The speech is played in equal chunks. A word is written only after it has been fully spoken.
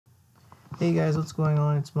Hey guys, what's going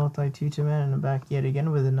on? It's Multi-Tutor Man and I'm back yet again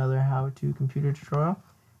with another how-to computer tutorial.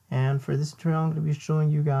 And for this tutorial, I'm going to be showing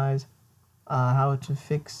you guys how to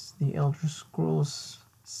fix the Elder Scrolls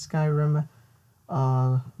Skyrim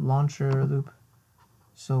launcher loop.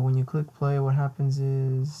 So when you click play, what happens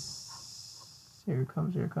is... Here it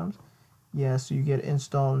comes. Yeah, so you get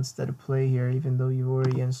install instead of play here, even though you've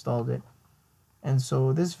already installed it. And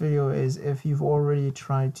so this video is if you've already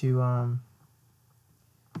tried to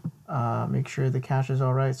make sure the cache is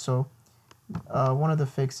alright. So one of the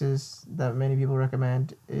fixes that many people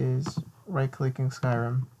recommend is right-clicking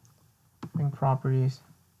Skyrim, think properties,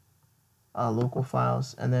 local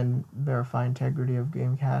files, and then verify integrity of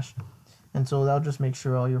game cache. And so that'll just make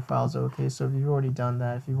sure all your files are okay. So if you've already done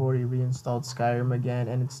that, if you've already reinstalled Skyrim again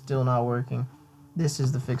and it's still not working, this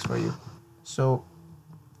is the fix for you. So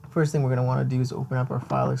first thing we're going to want to do is open up our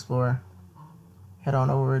file explorer, head on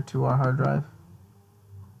over to our hard drive,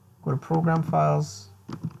 go to program files,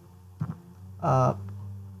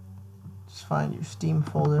 just find your Steam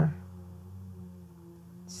folder,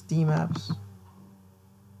 Steam apps,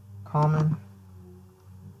 common,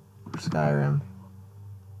 for Skyrim,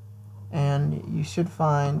 and you should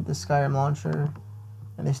find the Skyrim Launcher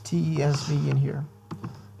and this TESV in here.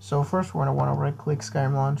 So first we're going to want to right click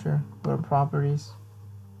Skyrim Launcher, go to properties,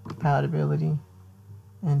 compatibility,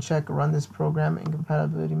 and check run this program in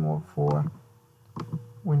compatibility mode for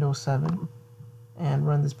Windows 7 and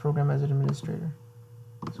run this program as an administrator.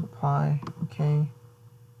 So apply, okay.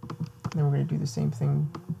 Then we're going to do the same thing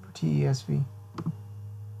for TESV.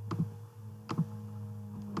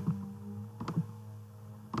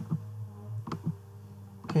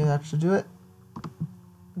 Okay, that should do it.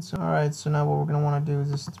 So alright, so now what we're going to want to do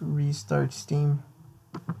is just restart Steam.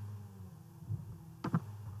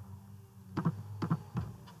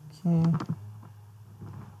 Okay.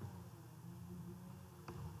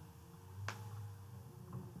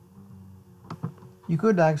 You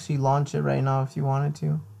could actually launch it right now if you wanted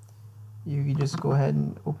to. You could just go ahead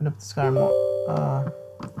and open up the Skyrim,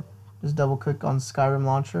 just double click on Skyrim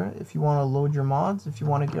Launcher. If you want to load your mods, if you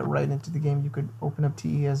want to get right into the game, you could open up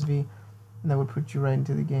TESV and that would put you right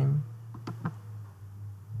into the game.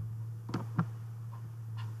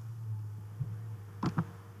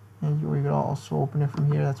 And you could also open it from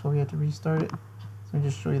here, that's why we had to restart it. So let me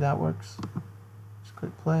just show you that works. Just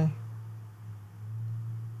click play.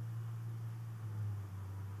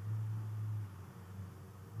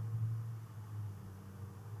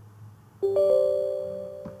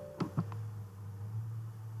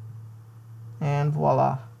 And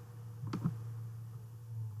voila.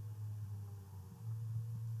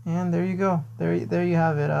 And there you go. There you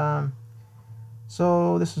have it.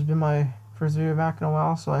 So this has been my first video back in a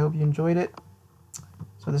while, so I hope you enjoyed it.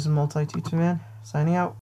 So this is Multi-Tutor Man signing out.